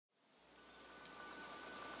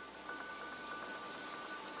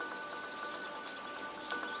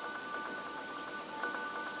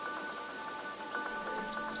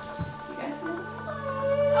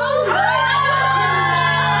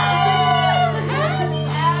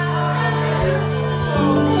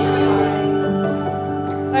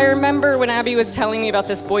when Abby was telling me about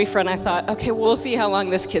this boyfriend, I thought, okay, we'll see how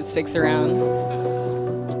long this kid sticks around.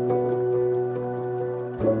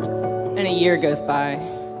 And a year goes by,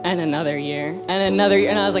 and another year, and another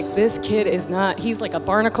year, and I was like, this kid is not, he's like a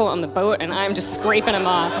barnacle on the boat, and I'm just scraping him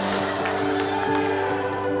off.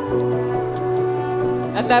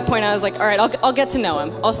 At that point, I was like, all right, I'll get to know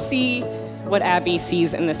him. I'll see what Abby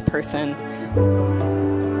sees in this person.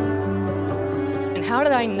 And how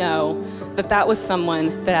did I know that that was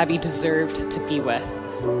someone that Abby deserved to be with?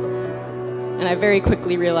 And I very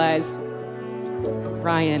quickly realized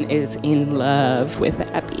Ryan is in love with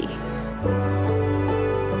Abby.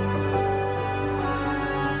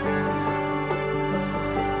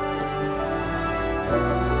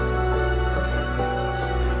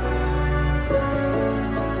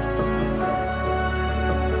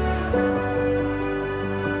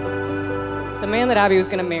 The man that Abby was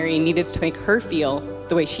going to marry needed to make her feel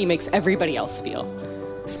the way she makes everybody else feel.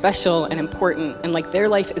 Special and important, and like their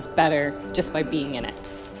life is better just by being in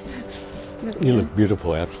it. You look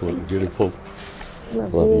beautiful, absolutely beautiful.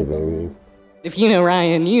 Love you, baby. If you know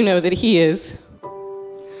Ryan, you know that he is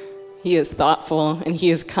thoughtful and he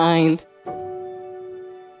is kind.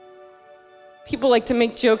 People like to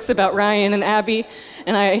make jokes about Ryan and Abby,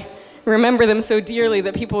 and I remember them so dearly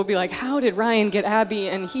that people would be like, how did Ryan get Abby?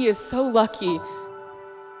 And he is so lucky.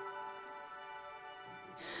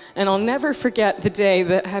 And I'll never forget the day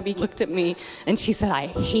that Abby looked at me and she said, I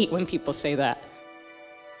hate when people say that.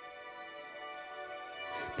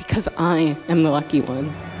 Because I am the lucky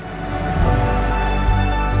one.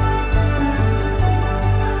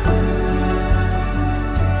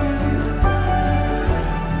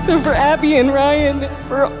 So for Abby and Ryan,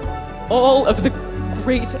 for all of the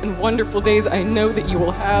great and wonderful days I know that you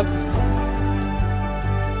will have,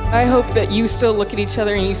 I hope that you still look at each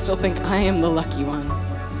other and you still think, I am the lucky one.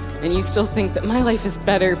 And you still think that my life is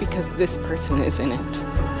better because this person is in it.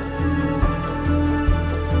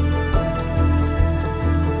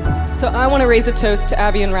 So I want to raise a toast to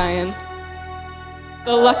Abby and Ryan,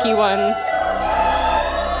 the lucky ones.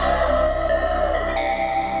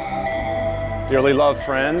 Dearly loved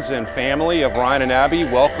friends and family of Ryan and Abby,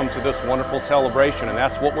 welcome to this wonderful celebration. And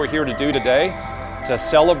that's what we're here to do today, to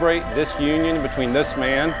celebrate this union between this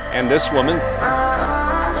man and this woman.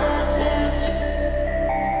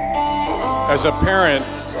 As a parent,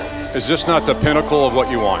 is this not the pinnacle of what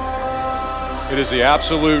you want? It is the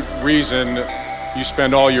absolute reason you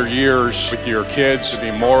spend all your years with your kids to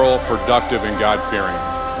be moral, productive, and God-fearing.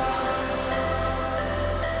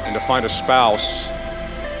 And to find a spouse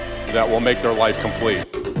that will make their life complete.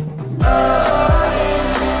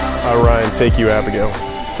 I, Ryan, take you, Abigail.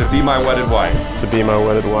 To be my wedded wife. To be my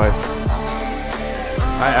wedded wife.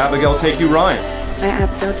 I, Abigail, take you, Ryan. I,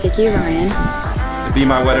 Abigail, take you, Ryan. To be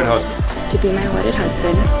my wedded husband. To be my wedded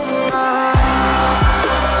husband.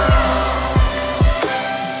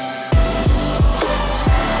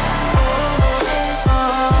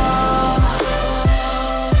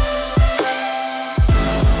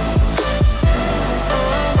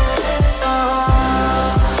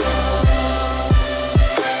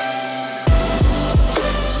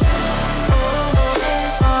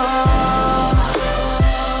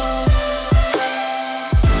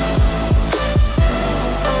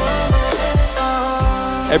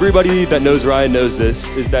 Everybody that knows Ryan knows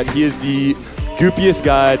this, is that he is the goofiest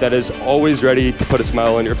guy that is always ready to put a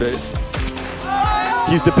smile on your face.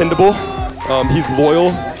 He's dependable, he's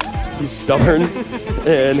loyal, he's stubborn,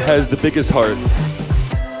 and has the biggest heart.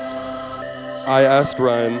 I asked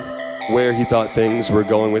Ryan where he thought things were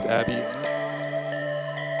going with Abby.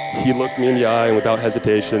 He looked me in the eye and without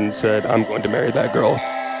hesitation said, I'm going to marry that girl.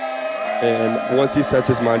 And once he sets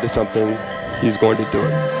his mind to something, he's going to do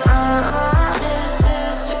it.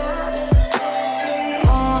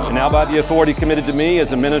 And now by the authority committed to me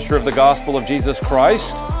as a minister of the gospel of Jesus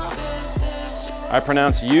Christ, I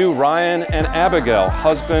pronounce you, Ryan and Abigail,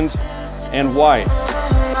 husband and wife.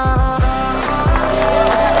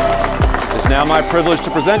 It is now my privilege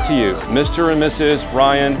to present to you Mr. and Mrs.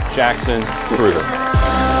 Ryan Jackson Kruger.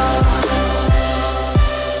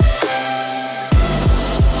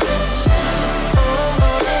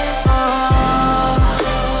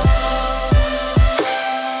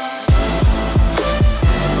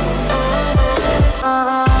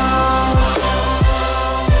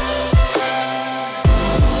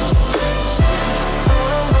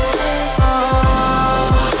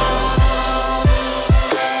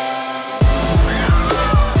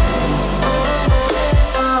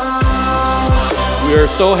 We are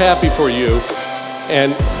so happy for you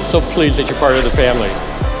and so pleased that you're part of the family.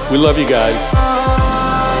 We love you guys.